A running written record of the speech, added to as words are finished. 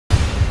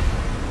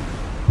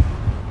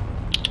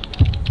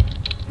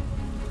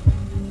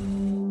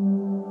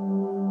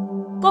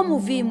Como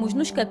vimos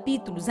nos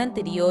capítulos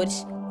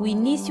anteriores, o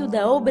início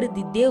da obra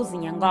de Deus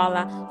em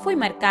Angola foi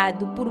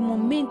marcado por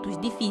momentos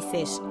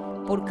difíceis,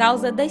 por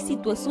causa das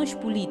situações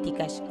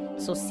políticas,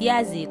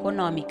 sociais e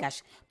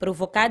econômicas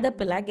provocadas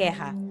pela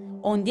guerra,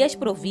 onde as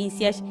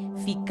províncias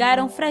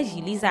ficaram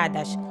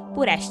fragilizadas.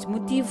 Por este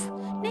motivo,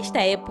 nesta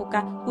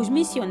época, os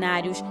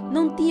missionários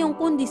não tinham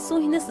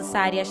condições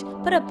necessárias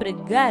para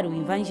pregar o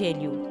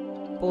Evangelho.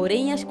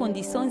 Porém, as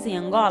condições em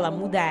Angola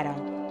mudaram.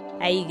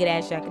 A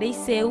Igreja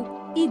cresceu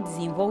e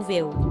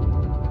desenvolveu.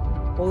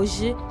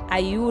 Hoje, a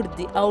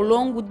Iurd, ao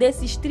longo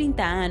desses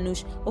 30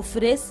 anos,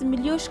 oferece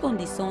melhores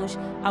condições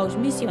aos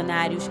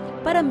missionários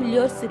para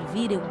melhor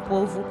servirem o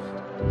povo.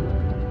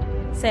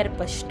 Ser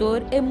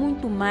pastor é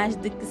muito mais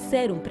do que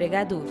ser um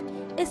pregador,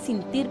 é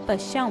sentir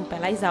paixão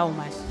pelas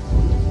almas.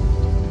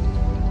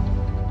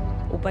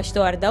 O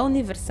pastor da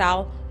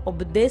Universal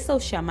obedece ao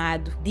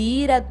chamado de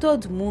ir a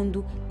todo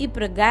mundo e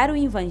pregar o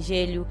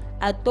Evangelho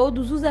a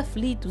todos os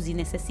aflitos e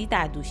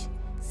necessitados,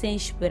 sem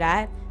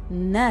esperar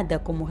nada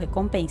como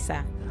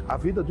recompensa. A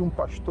vida de um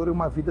pastor é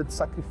uma vida de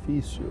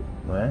sacrifício,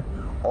 não é?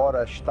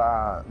 Ora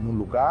está num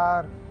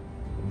lugar,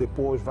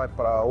 depois vai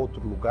para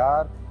outro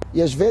lugar.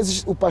 E às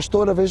vezes o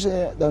pastor, às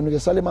vezes, da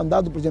Universal é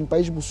mandado, por exemplo,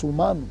 países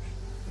muçulmanos,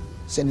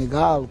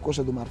 Senegal,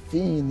 Costa do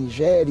Marfim,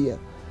 Nigéria,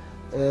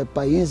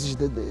 países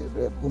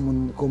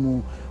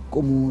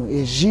como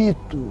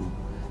Egito,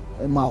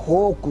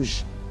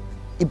 Marrocos.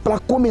 E para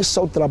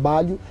começar o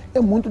trabalho é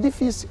muito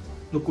difícil.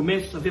 No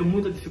começo havia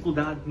muita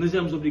dificuldade. Nós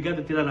éramos obrigados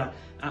a tirar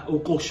o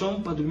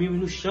colchão para dormirmos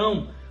no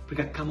chão,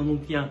 porque a cama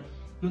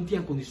não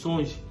tinha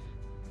condições.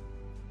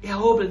 É a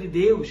obra de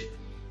Deus.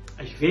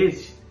 Às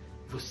vezes,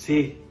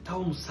 você está a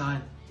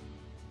almoçar,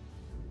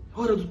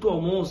 hora do teu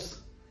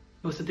almoço,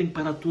 você tem que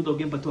parar tudo,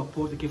 alguém bateu a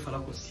porta e quer falar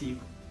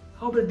consigo.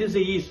 A obra de Deus é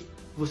isso.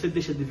 Você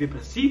deixa de ver para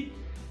si,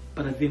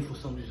 para ver em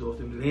função dos outros.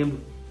 Eu me lembro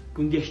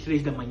que um dia às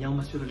 3 da manhã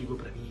uma senhora ligou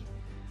para mim.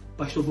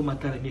 Pastor, vou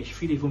matar as minhas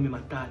filhas e vão me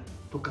matar.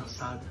 Estou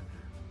cansada.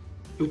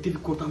 Eu tive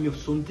que cortar meu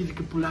sono, tive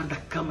que pular da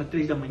cama às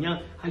 3 da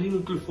manhã, ali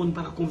no telefone,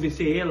 para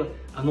convencer ela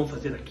a não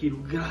fazer aquilo.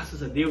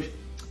 Graças a Deus,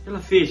 ela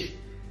fez.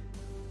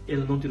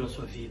 Ela não tirou a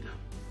sua vida.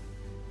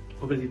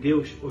 Obra de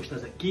Deus, ou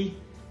estás aqui,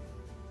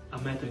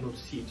 amanhã estás em outro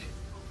sítio.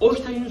 Ou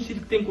estás em um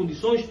sítio que tem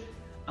condições,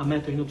 amanhã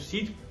estás em outro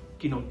sítio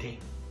que não tem.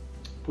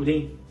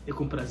 Porém, é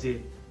com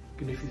prazer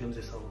que nós fizemos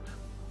essa obra.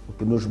 O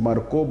que nos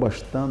marcou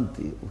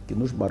bastante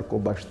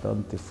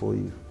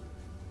foi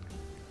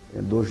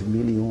em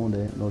 2001,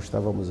 né? Nós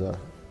estávamos a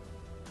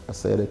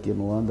sair aqui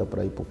no Anda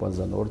para ir para o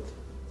Panza Norte.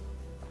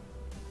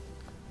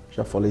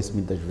 Já falei isso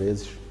muitas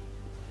vezes.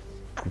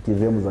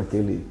 Tivemos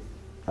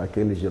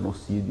aquele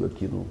genocídio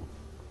aqui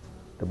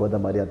depois da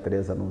Maria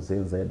Teresa, no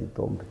Zenza de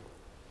Tombe.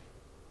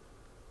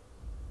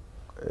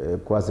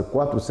 Quase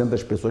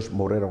 400 pessoas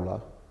morreram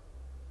lá.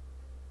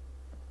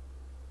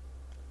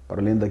 Para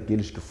além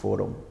daqueles que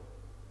foram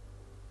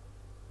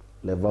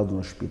levados no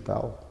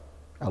hospital,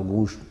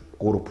 alguns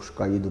corpos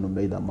caídos no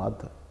meio da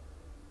mata.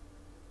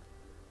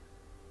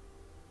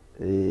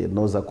 E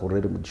nós a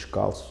corrermos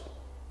descalço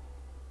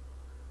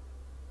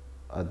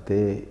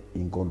até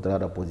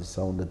encontrar a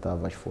posição onde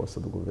estavam as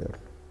forças do governo.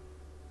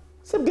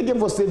 Sabe o que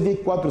você vê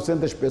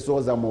 400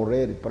 pessoas a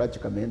morrer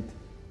praticamente?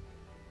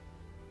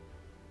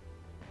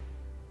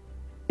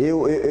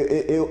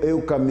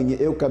 Eu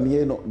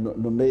caminhei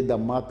no meio da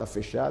mata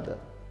fechada.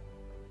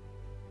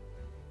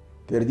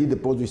 Perdi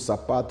depois os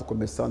sapatos,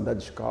 comecei a andar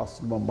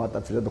descalço numa mata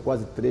fechada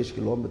quase 3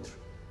 quilômetros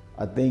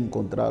até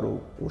encontrar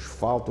o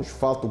asfalto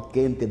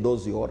quente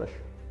 12 horas.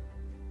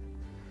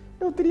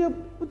 Eu teria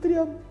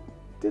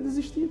ter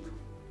desistido.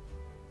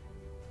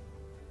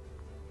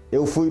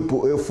 Eu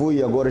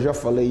fui, agora já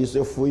falei isso,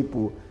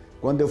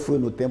 quando eu fui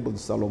no Templo de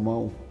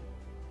Salomão,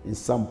 em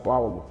São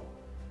Paulo,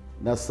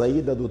 na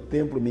saída do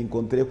templo me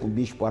encontrei com o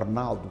bispo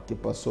Arnaldo, que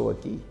passou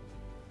aqui.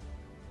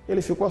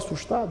 Ele ficou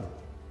assustado.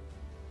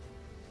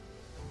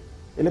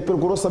 Ele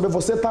procurou saber,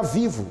 você está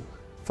vivo?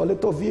 Falei,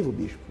 estou vivo,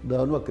 bispo.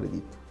 Não, não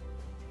acredito.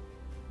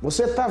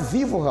 Você está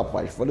vivo,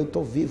 rapaz? Falei,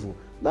 estou vivo.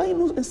 Daí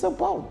em São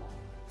Paulo.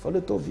 Falei,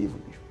 estou vivo,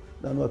 bispo.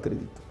 Não, não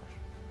acredito.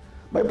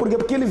 Mas por quê?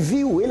 Porque ele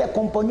viu, ele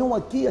acompanhou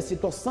aqui a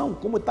situação,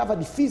 como estava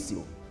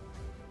difícil.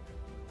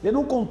 Ele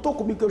não contou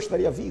comigo que eu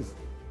estaria vivo.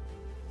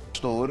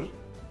 Pastor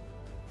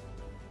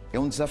é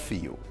um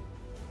desafio.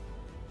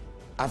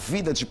 A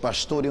vida de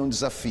pastor é um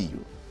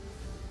desafio.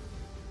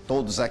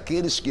 Todos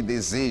aqueles que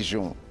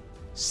desejam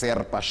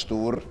ser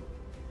pastor,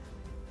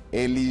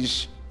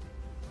 eles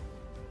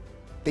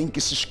têm que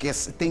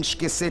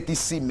esquecer de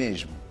si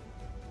mesmo.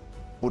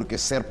 Porque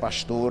ser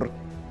pastor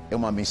é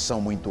uma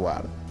missão muito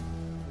árdua.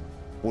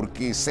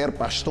 Porque ser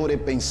pastor é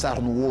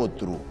pensar no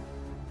outro.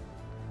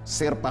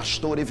 Ser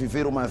pastor é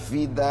viver uma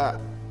vida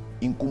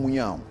em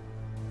comunhão,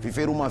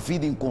 viver uma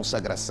vida em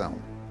consagração.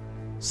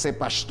 Ser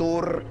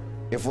pastor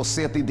é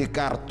você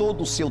dedicar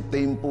todo o seu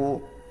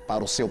tempo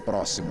para o seu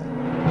próximo.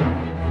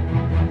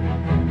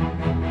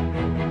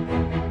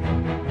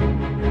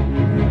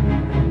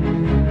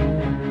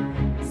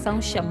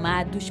 São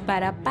chamados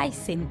para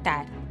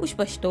apacentar os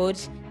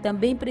pastores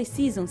também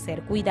precisam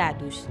ser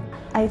cuidados.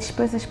 As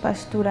despesas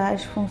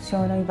pastorais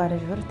funcionam em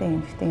várias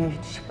vertentes. Tem as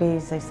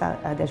despesas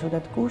de ajuda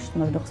de custo,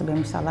 nós não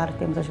recebemos salário,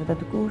 temos ajuda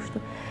de custo.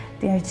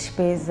 Tem as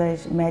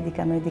despesas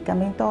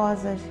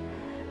medicamentosas,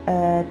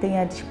 tem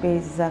a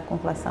despesa com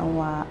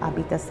relação à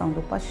habitação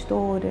do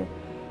pastor,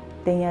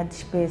 tem a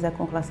despesa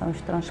com relação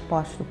aos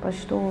transportes do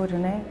pastor,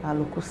 né? A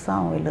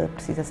locução, ele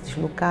precisa se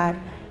deslocar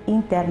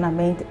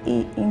internamente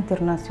e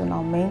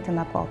internacionalmente,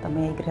 na qual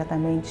também a igreja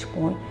também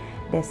dispõe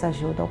dessa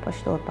ajuda ao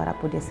pastor para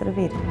poder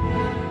servir.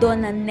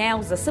 Dona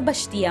Neuza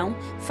Sebastião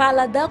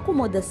fala da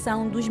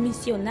acomodação dos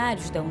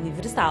missionários da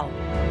Universal.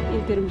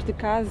 Em termos de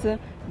casa,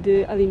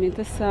 de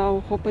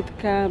alimentação, roupa de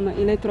cama,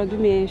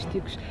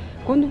 eletrodomésticos.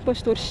 Quando um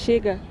pastor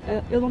chega,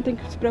 ele não tem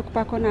que se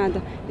preocupar com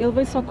nada. Ele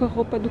vem só com a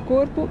roupa do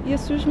corpo e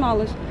as suas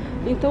malas.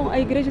 Então a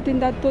igreja tem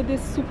dado todo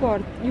esse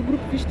suporte e o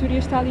grupo de vistoria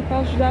está ali para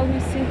ajudá-lo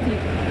nesse sentido.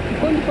 E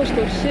quando o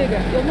pastor chega,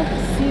 ele não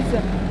precisa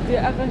de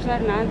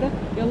arranjar nada,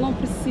 ele não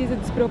precisa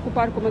de se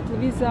preocupar com uma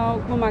televisão,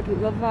 com uma máquina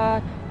de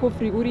lavar, com o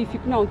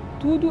frigorífico, não.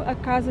 Tudo a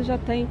casa já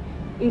tem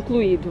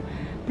incluído.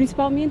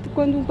 Principalmente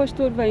quando um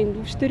pastor vem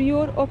do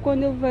exterior ou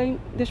quando ele vem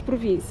das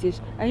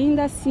províncias.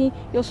 Ainda assim,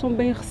 eles são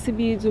bem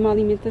recebidos, uma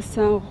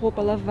alimentação,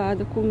 roupa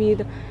lavada,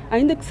 comida,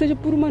 ainda que seja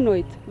por uma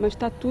noite, mas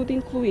está tudo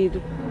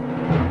incluído.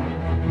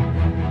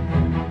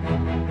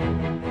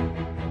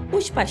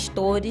 Os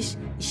pastores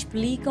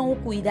explicam o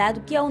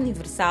cuidado que a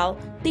Universal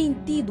tem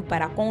tido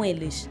para com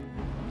eles.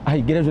 A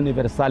Igreja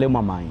Universal é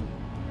uma mãe.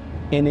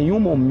 Em nenhum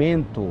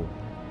momento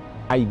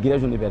a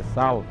Igreja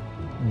Universal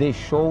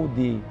deixou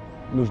de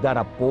nos dar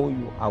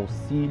apoio,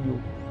 auxílio,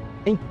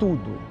 em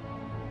tudo.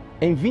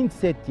 Em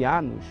 27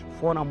 anos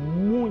foram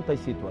muitas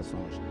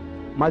situações,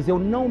 mas eu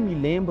não me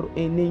lembro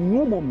em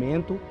nenhum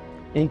momento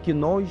em que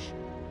nós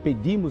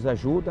pedimos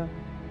ajuda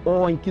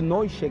ou em que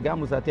nós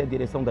chegamos até a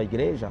direção da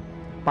igreja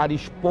para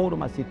expor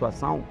uma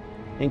situação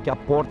em que a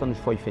porta nos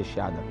foi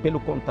fechada. Pelo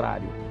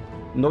contrário,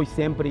 nós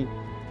sempre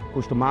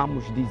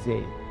costumamos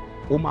dizer,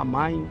 uma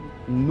mãe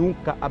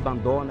nunca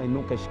abandona e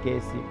nunca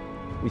esquece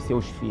os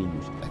seus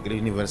filhos. A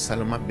Igreja Universal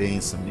é uma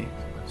bênção, né?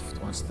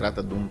 Quando se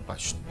trata de um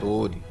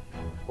pastor,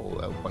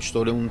 o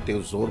pastor é um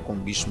tesouro, como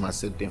o Bispo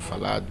Macedo tem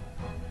falado,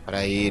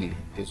 para ele,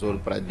 tesouro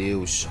para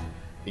Deus.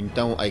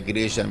 Então a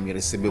igreja me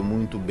recebeu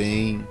muito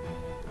bem,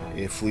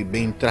 fui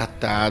bem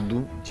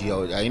tratado,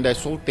 ainda é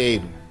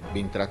solteiro,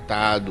 bem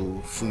tratado,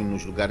 fui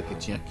nos lugares que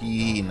tinha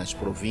aqui, nas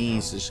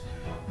províncias,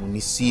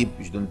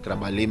 municípios onde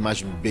trabalhei,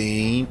 mas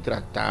bem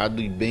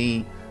tratado e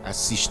bem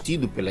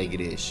assistido pela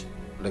igreja.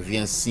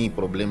 Havia sim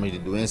problemas de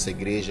doença, a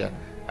igreja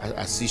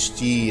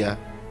assistia.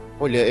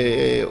 Olha,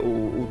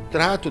 o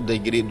trato da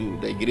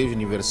Igreja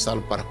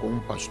Universal para com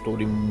o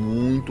pastor é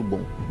muito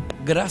bom.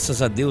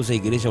 Graças a Deus, a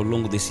igreja ao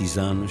longo desses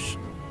anos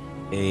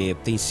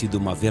tem sido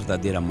uma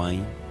verdadeira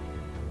mãe,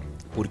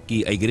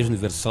 porque a Igreja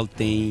Universal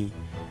tem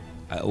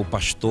o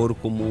pastor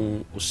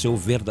como o seu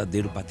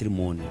verdadeiro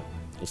patrimônio,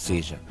 ou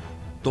seja,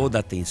 toda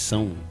a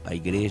atenção à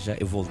igreja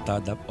é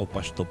voltada ao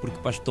pastor, porque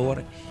o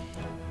pastor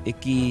é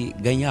que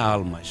ganha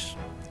almas,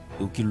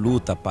 o que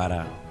luta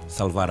para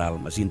salvar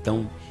almas.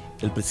 Então,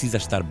 ele precisa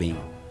estar bem,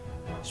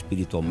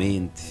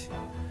 espiritualmente,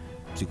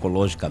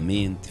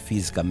 psicologicamente,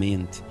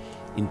 fisicamente.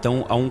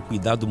 Então, há um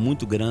cuidado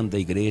muito grande da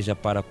igreja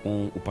para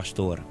com o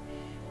pastor,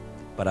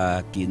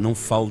 para que não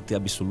falte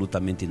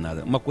absolutamente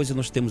nada. Uma coisa que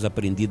nós temos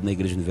aprendido na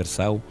Igreja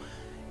Universal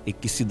é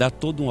que se dá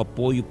todo um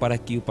apoio para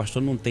que o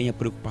pastor não tenha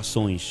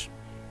preocupações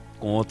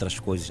com outras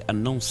coisas, a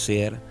não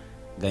ser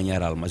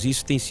ganhar almas.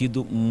 Isso tem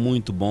sido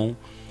muito bom,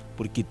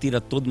 porque tira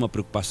toda uma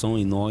preocupação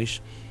em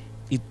nós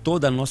e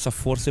toda a nossa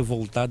força é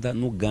voltada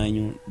no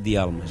ganho de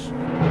almas.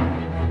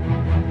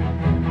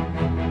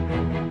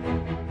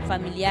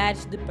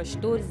 Familiares de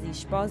pastores e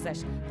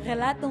esposas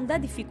relatam da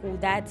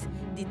dificuldade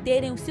de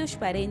terem os seus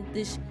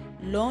parentes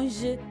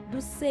longe do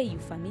seio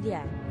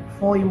familiar.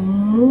 Foi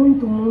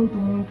muito, muito,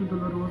 muito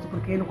doloroso,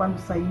 porque ele, quando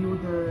saiu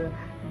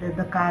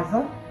da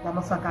casa, da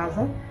nossa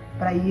casa,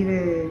 para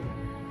ir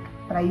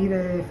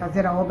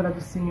fazer a obra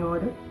do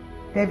Senhor,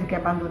 teve que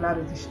abandonar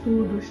os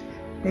estudos,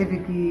 teve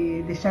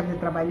que deixar de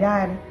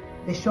trabalhar,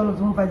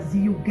 deixou-nos um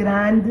vazio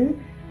grande,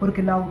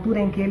 porque na altura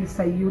em que ele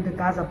saiu de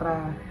casa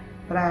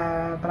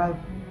para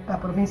a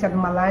província de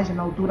Malange,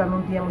 na altura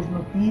não tínhamos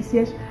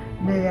notícias,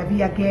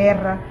 havia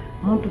guerra,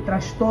 muito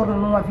transtorno,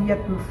 não havia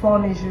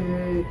telefones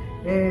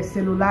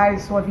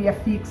celulares, só havia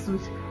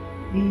fixos,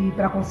 e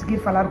para conseguir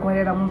falar com ele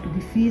era muito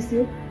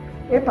difícil.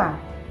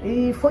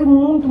 E foi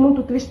muito,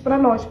 muito triste para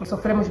nós, porque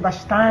sofremos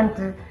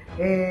bastante.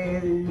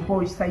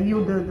 Depois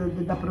saiu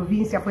da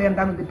província, foi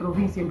andando de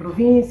província em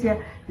província,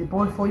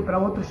 depois foi para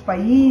outros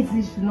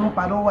países, não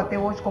parou até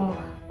hoje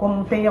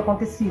como tem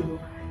acontecido.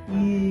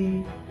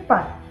 E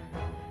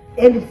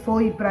ele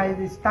foi para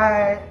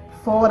estar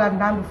fora,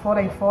 andando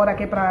fora em fora,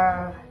 que é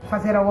para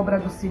fazer a obra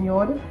do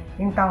Senhor.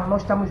 Então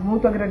nós estamos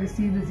muito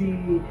agradecidos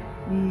e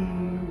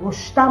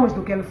gostamos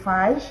do que ele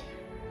faz,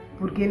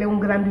 porque ele é um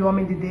grande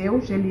homem de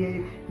Deus,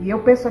 e eu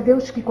peço a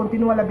Deus que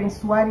continue a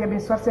abençoar e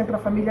abençoar sempre a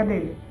família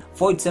dele.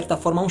 Foi, de certa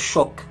forma, um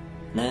choque,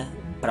 né?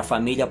 para a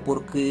família,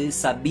 porque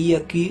sabia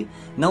que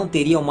não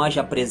teriam mais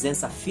a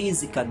presença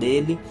física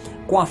dele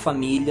com a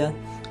família,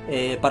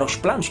 para os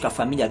planos que a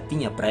família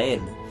tinha para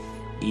ele.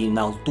 E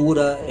na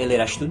altura ele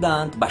era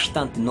estudante,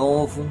 bastante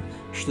novo,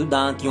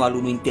 estudante, um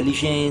aluno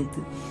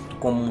inteligente,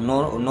 com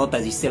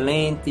notas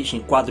excelentes, em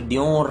quadro de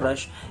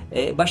honras,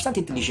 bastante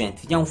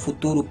inteligente. Tinha um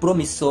futuro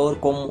promissor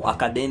como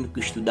acadêmico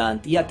e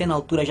estudante. E até na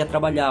altura já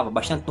trabalhava,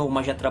 bastante novo,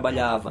 mas já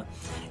trabalhava.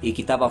 E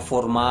que estava a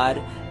formar,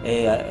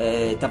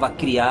 estava a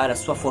criar a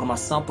sua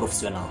formação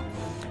profissional.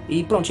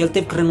 E pronto, ele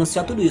teve que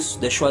renunciar a tudo isso.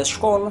 Deixou a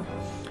escola,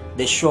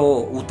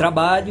 deixou o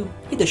trabalho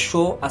e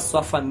deixou a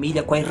sua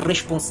família com a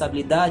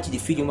responsabilidade de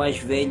filho mais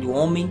velho,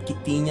 homem que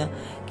tinha,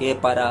 que é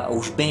para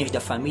os bens da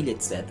família,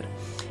 etc.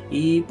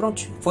 E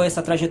pronto, foi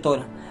essa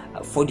trajetória.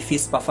 Foi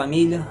difícil para a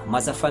família,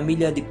 mas a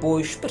família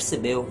depois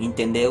percebeu,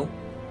 entendeu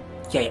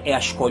que é a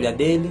escolha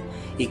dele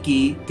e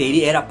que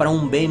era para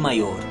um bem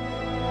maior.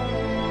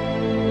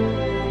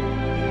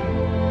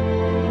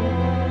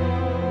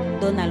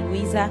 Dona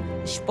Luísa,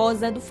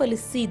 esposa do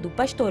falecido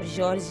pastor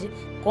Jorge,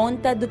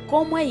 conta de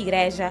como a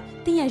igreja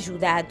tem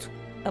ajudado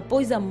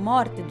após a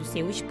morte do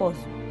seu esposo.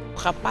 O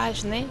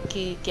rapaz, né,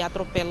 que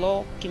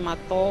atropelou, que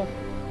matou,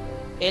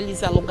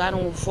 eles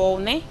alugaram o voo,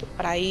 né,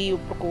 para ir,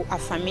 porque a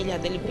família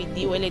dele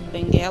pediu, ele é de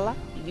Benguela,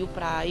 pediu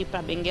para ir para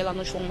Benguela,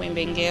 nós fomos em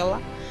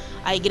Benguela.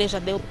 A igreja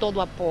deu todo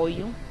o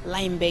apoio. Lá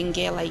em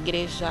Benguela a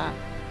igreja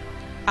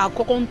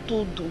com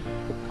tudo,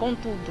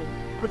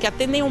 porque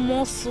até nem o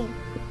moço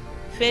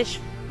fez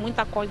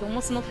muita coisa, o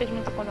moço não fez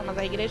muita coisa, mas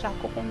a igreja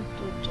com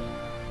tudo.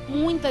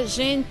 Muita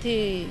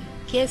gente,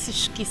 que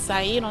esses que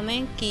saíram,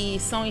 né, que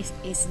são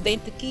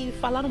incidentes, que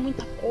falaram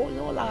muita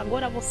coisa, olha,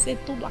 agora você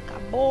tudo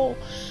acabou,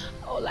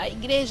 olha, a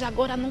igreja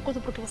agora não conta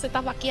porque você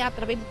estava aqui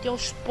através do teu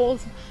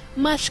esposo.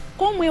 Mas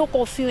como eu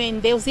confio em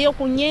Deus e eu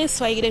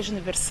conheço a Igreja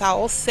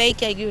Universal, eu sei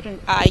que a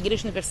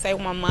Igreja Universal é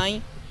uma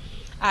mãe,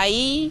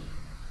 aí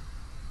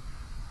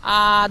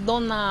a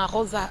dona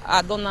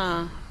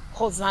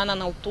Rosana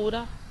na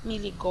altura me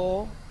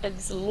ligou, ela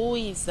disse: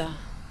 Luísa,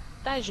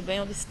 estás bem?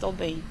 Eu disse: estou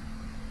bem.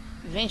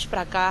 Vens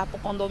para cá, para o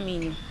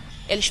condomínio.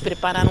 Eles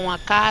prepararam a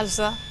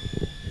casa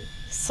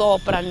só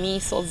para mim,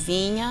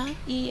 sozinha.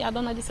 E a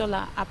dona disse: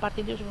 olha, a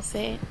partir de hoje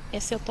você é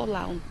seu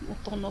lar, um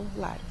novo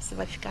lar, você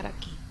vai ficar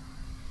aqui.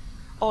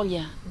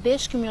 Olha,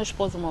 desde que meu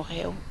esposo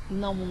morreu,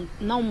 não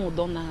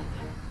mudou nada.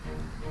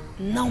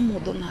 Não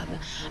mudou nada.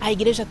 A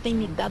igreja tem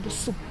me dado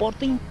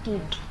suporte em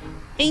tudo.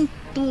 Em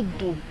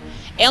tudo.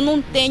 Eu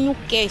não tenho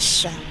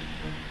queixa.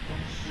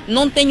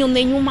 Não tenho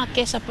nenhuma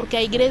queixa, porque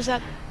a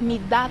igreja me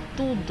dá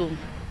tudo.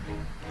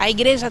 A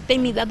igreja tem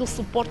me dado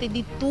suporte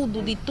de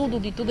tudo, de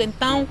tudo, de tudo.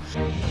 Então...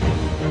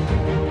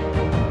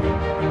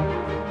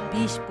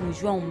 Bispo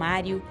João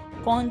Mário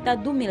conta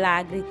do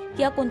milagre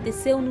que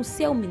aconteceu no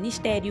seu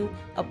ministério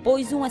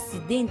após um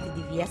acidente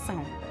de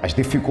viação. As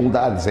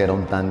dificuldades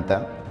eram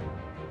tantas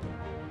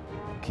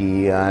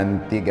que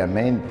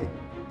antigamente,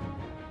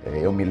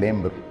 eu me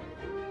lembro,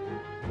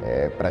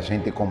 para a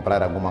gente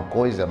comprar alguma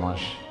coisa,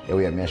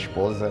 eu e a minha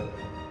esposa,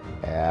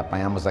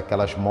 apanhamos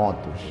aquelas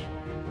motos.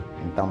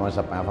 Então nós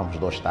apanhávamos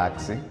 2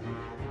 táxis,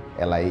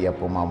 ela ia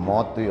para uma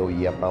moto e eu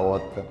ia para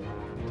outra.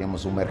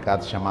 Temos um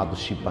mercado chamado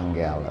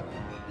Chipanguela.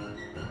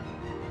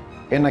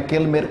 É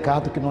naquele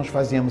mercado que nós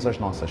fazíamos as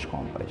nossas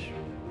compras.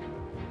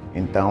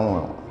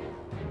 Então,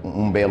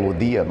 um belo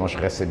dia, nós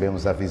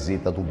recebemos a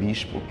visita do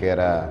bispo, que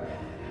era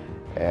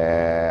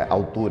a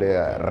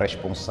altura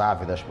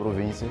responsável das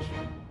províncias.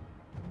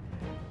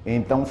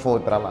 Então foi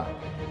para lá.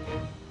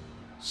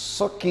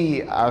 Só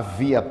que a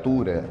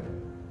viatura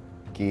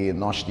que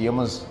nós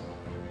tínhamos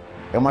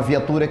é uma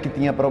viatura que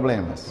tinha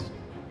problemas.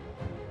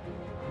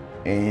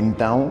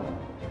 Então,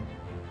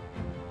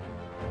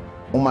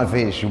 uma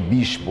vez o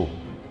bispo,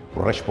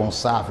 o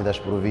responsável das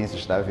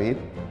províncias, está a vir,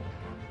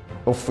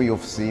 eu fui à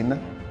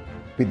oficina,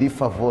 pedi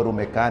favor ao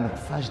mecânico,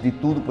 faz de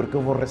tudo porque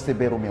eu vou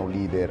receber o meu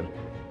líder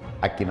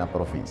aqui na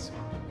província.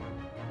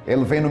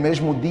 Ele veio no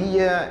mesmo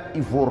dia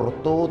e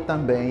voltou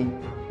também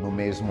no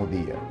mesmo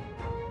dia.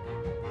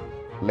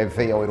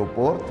 Levei ao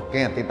aeroporto,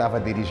 quem até estava a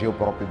dirigir o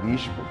próprio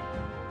bispo.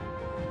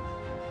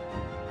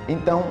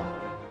 Então,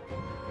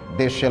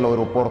 deixei no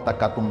aeroporto a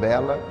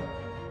Catumbela.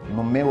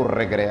 No meu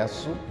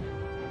regresso,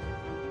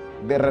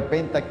 de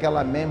repente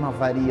aquela mesma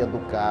avaria do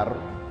carro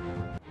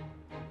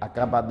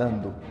acaba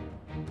dando.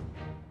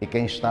 E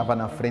quem estava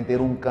na frente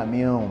era um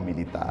caminhão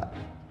militar.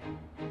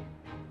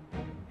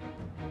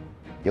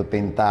 Eu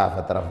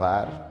tentava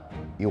travar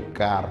e o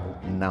carro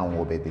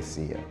não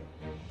obedecia.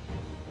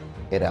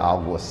 Era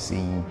algo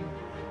assim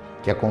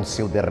que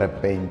aconteceu de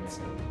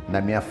repente.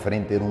 Na minha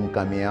frente era um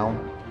caminhão,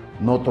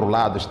 no outro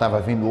lado estava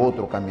vindo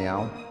outro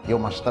caminhão, e é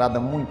uma estrada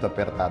muito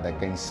apertada.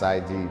 Quem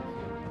sai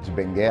de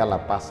Benguela,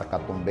 passa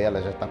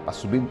Catumbela, já está para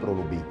subir para o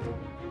Lubito.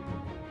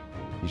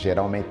 E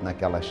geralmente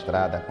naquela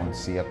estrada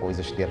acontecia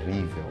coisas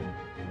terríveis.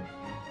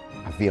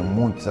 Havia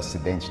muitos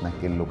acidentes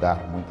naquele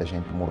lugar, muita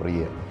gente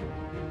morria.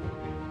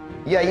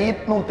 E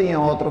aí não tinha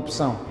outra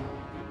opção.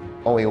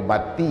 Ou eu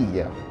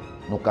batia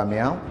no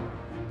caminhão,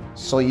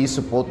 só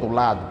isso para o outro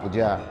lado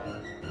podia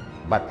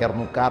bater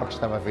no carro que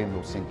estava vindo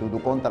no sentido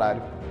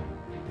contrário.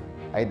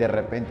 Aí de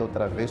repente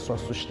outra vez só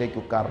assustei que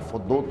o carro foi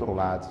do outro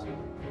lado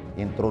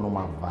e entrou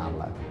numa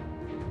vala.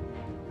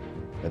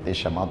 Eu tenho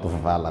chamado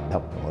vala da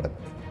morte.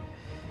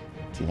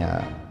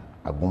 Tinha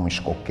alguns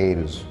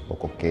coqueiros ou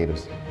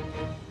coqueiros.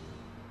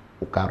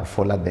 O carro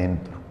foi lá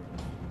dentro.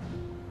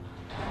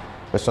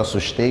 Eu só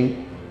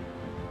assustei.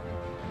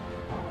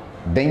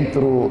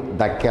 Dentro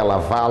daquela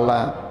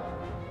vala,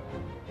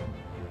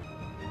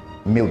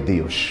 meu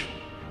Deus.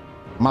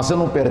 Mas eu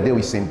não perdi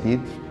os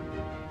sentidos.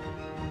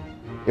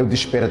 Eu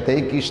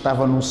despertei que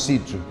estava num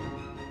sítio.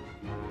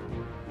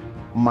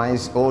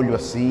 Mas olho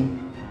assim,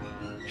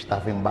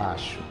 estava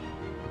embaixo.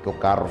 Que o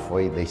carro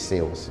foi e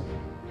desceu assim.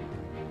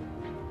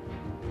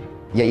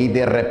 E aí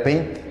de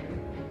repente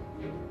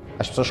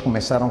as pessoas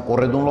começaram a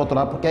correr de um outro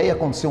lado, porque aí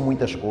aconteceu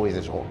muitas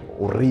coisas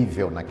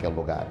horríveis naquele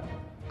lugar.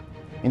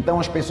 Então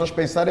as pessoas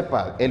pensaram,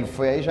 pá, ele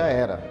foi aí, já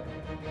era.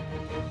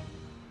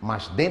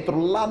 Mas dentro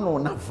lá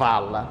na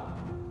vala,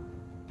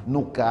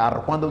 no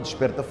carro, quando eu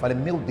despertei, eu falei,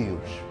 meu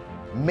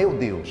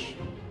Deus.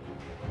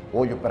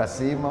 Olho para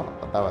cima,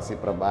 eu estava assim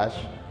para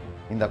baixo,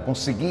 ainda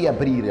consegui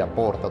abrir a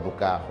porta do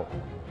carro.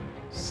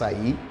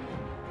 Saí,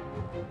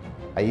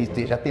 aí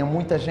já tem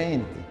muita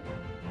gente.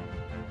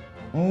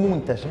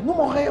 Não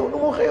morreu.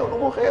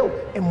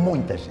 É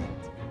muita gente.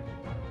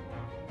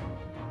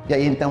 E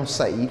aí então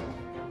saí.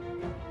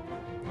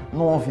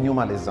 Não houve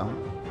nenhuma lesão.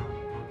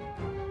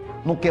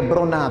 Não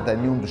quebrou nada,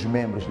 nenhum dos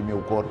membros do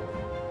meu corpo.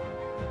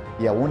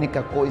 E a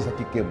única coisa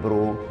que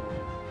quebrou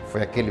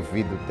foi aquele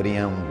vidro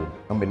triângulo.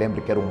 Eu me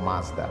lembro que era um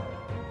Mazda,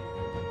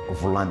 o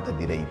volante à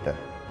direita.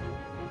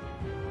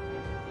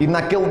 E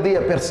naquele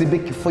dia percebi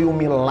que foi um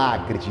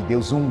milagre de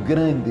Deus, um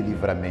grande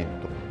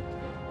livramento.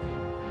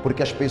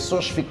 Porque as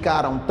pessoas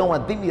ficaram tão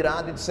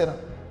admiradas e disseram,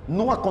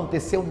 não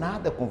aconteceu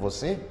nada com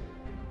você?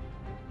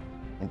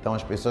 Então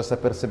as pessoas se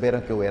aperceberam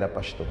que eu era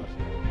pastor.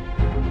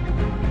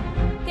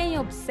 Quem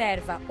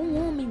observa um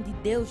homem de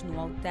Deus no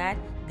altar,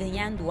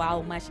 ganhando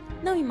almas,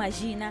 não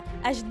imagina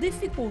as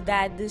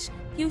dificuldades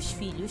que os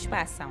filhos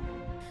passam.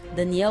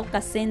 Daniel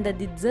Cacenda,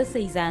 de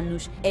 16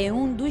 anos, é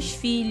um dos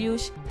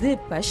filhos de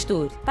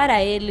pastor.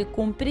 Para ele,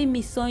 cumprir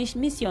missões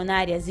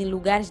missionárias em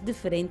lugares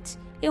diferentes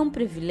é um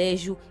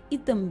privilégio e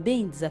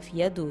também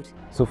desafiador.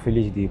 Sou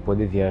feliz de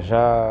poder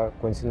viajar,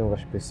 conhecer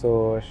novas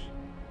pessoas,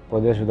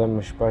 poder ajudar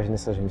meus pais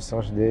nessas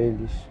missões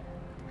deles,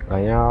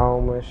 ganhar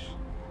almas.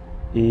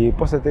 E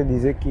posso até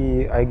dizer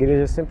que a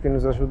igreja sempre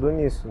nos ajudou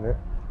nisso, né?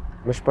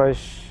 Meus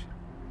pais,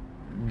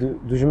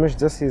 dos meus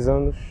 16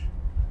 anos,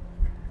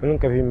 eu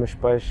nunca vi meus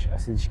pais a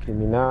ser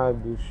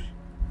discriminados,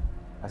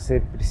 a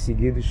ser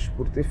perseguidos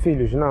por ter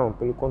filhos, não,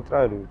 pelo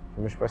contrário.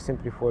 Meus pais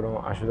sempre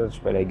foram ajudados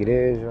pela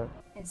igreja.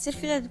 Ser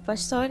filha de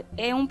pastor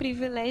é um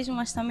privilégio,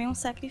 mas também um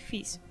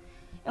sacrifício.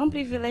 É um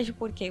privilégio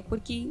por quê?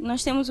 Porque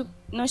nós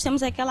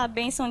temos aquela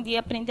bênção de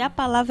aprender a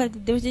palavra de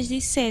Deus desde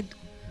cedo.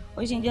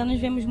 Hoje em dia nós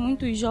vemos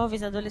muitos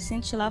jovens,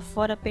 adolescentes lá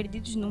fora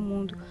perdidos no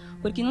mundo,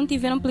 porque não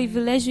tiveram o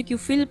privilégio que o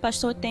filho do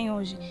pastor tem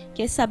hoje,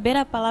 que é saber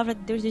a palavra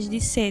de Deus desde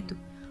cedo.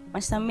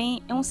 Mas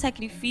também é um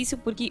sacrifício,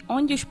 porque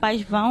onde os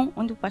pais vão,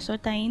 onde o pastor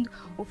está indo,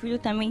 o filho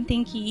também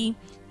tem que ir,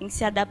 tem que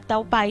se adaptar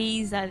ao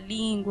país, à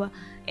língua,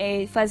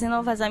 fazer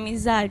novas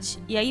amizades.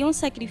 E aí é um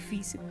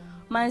sacrifício.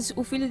 Mas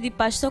o filho de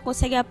pastor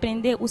consegue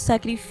aprender o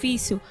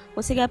sacrifício,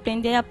 o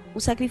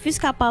sacrifício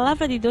que a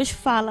palavra de Deus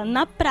fala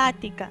na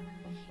prática.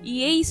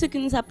 E é isso que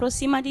nos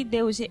aproxima de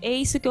Deus, é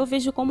isso que eu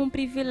vejo como um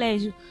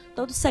privilégio.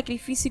 Todo o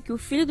sacrifício que o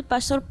filho do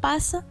pastor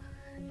passa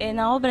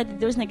na obra de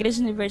Deus, na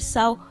Igreja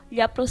Universal,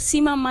 lhe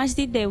aproxima mais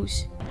de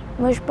Deus.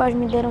 Meus pais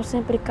me deram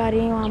sempre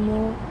carinho,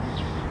 amor.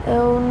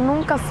 Eu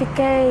nunca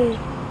fiquei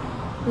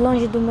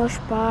longe dos meus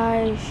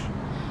pais.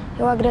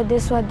 Eu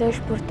agradeço a Deus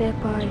por ter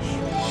paz.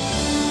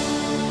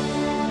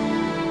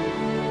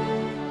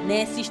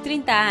 Nesses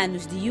 30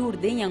 anos de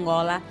Iurd em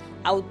Angola,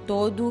 ao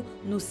todo,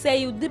 no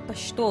seio de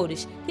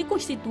pastores que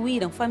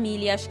constituíram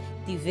famílias,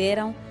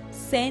 tiveram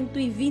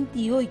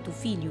 128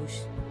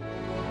 filhos.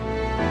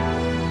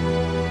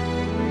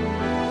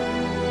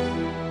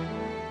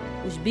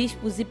 Os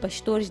bispos e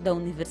pastores da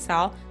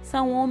Universal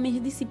são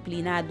homens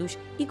disciplinados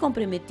e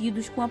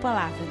comprometidos com a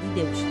palavra de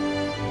Deus.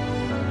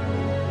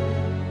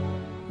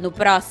 No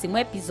próximo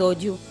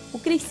episódio, o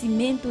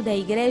crescimento da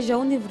Igreja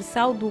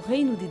Universal do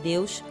Reino de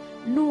Deus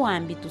no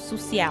âmbito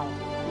social.